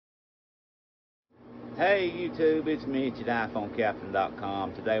Hey YouTube, it's Mitch at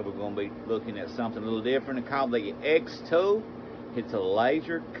iPhonecaptain.com. Today we're going to be looking at something a little different called the xTool. It's a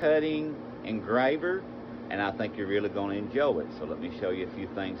laser cutting engraver, and I think you're really going to enjoy it. So let me show you a few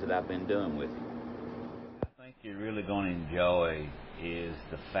things that I've been doing with it. I think you're really going to enjoy is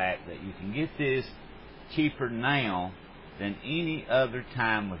the fact that you can get this cheaper now than any other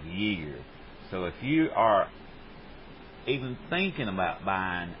time of year. So if you are even thinking about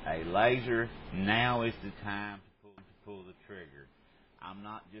buying a laser, now is the time to pull the trigger. I'm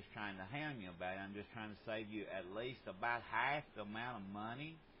not just trying to ham you about it, I'm just trying to save you at least about half the amount of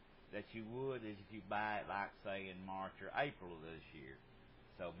money that you would as if you buy it, like say in March or April of this year.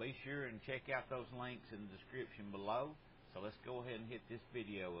 So be sure and check out those links in the description below. So let's go ahead and hit this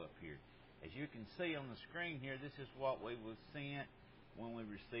video up here. As you can see on the screen here, this is what we was sent when we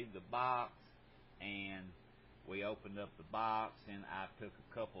received the box, and we opened up the box, and I took a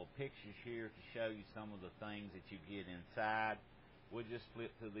couple of pictures here to show you some of the things that you get inside. We'll just flip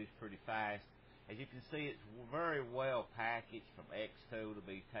through these pretty fast. As you can see, it's very well packaged from xTool to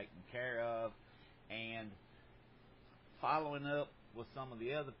be taken care of. And following up with some of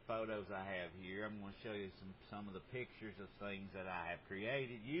the other photos I have here, I'm going to show you some of the pictures of things that I have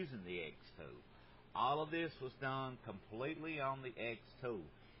created using the xTool. All of this was done completely on the xTool.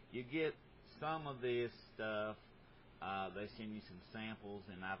 You get some of this stuff, they send you some samples,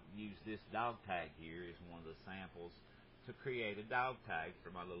 and I've used this dog tag here as one of the samples to create a dog tag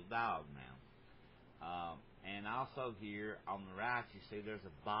for my little dog now. And also here on the right, you see there's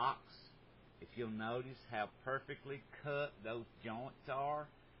a box. If you'll notice how perfectly cut those joints are,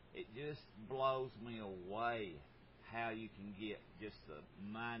 it just blows me away how you can get just the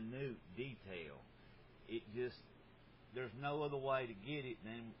minute detail. There's no other way to get it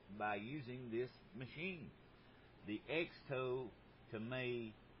than by using this machine. The xTool, to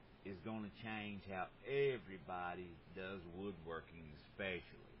me, is going to change how everybody does woodworking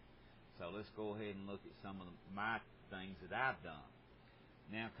especially. So let's go ahead and look at some of my things that I've done.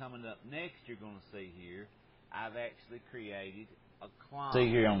 Now coming up next, you're going to see here, I've actually created a clock. See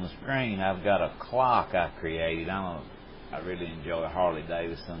here on the screen, I've got a clock I created. I really enjoy Harley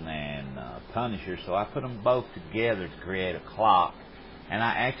Davidson and Punisher, so I put them both together to create a clock. And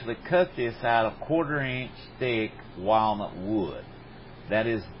I actually cut this out of 1/4 inch thick walnut wood. That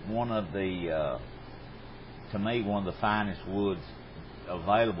is one of the, to me, one of the finest woods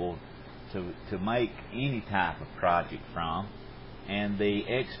available to make any type of project from. And the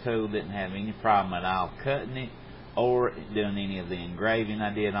xTool didn't have any problem at all cutting it or doing any of the engraving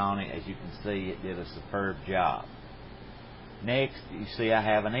I did on it. As you can see, it did a superb job. Next, you see I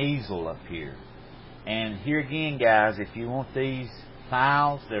have an easel up here. And here again, guys, if you want these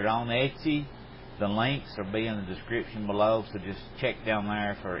files, they're on Etsy. The links will be in the description below, so just check down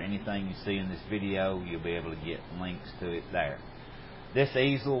there for anything you see in this video. You'll be able to get links to it there. This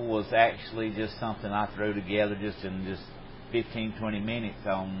easel was actually just something I threw together just in 15-20 minutes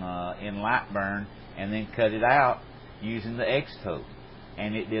on in Lightburn, and then cut it out using the xTool.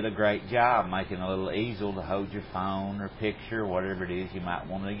 And it did a great job making a little easel to hold your phone or picture, whatever it is you might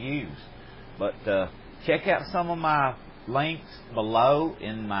want to use. But check out some of my links below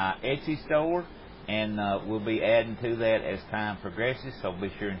in my Etsy store, and we'll be adding to that as time progresses, so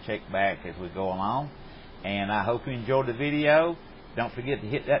be sure and check back as we go along. And I hope you enjoyed the video. Don't forget to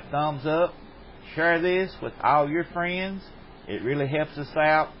hit that thumbs up, share this with all your friends. It really helps us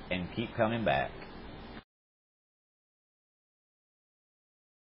out, and keep coming back.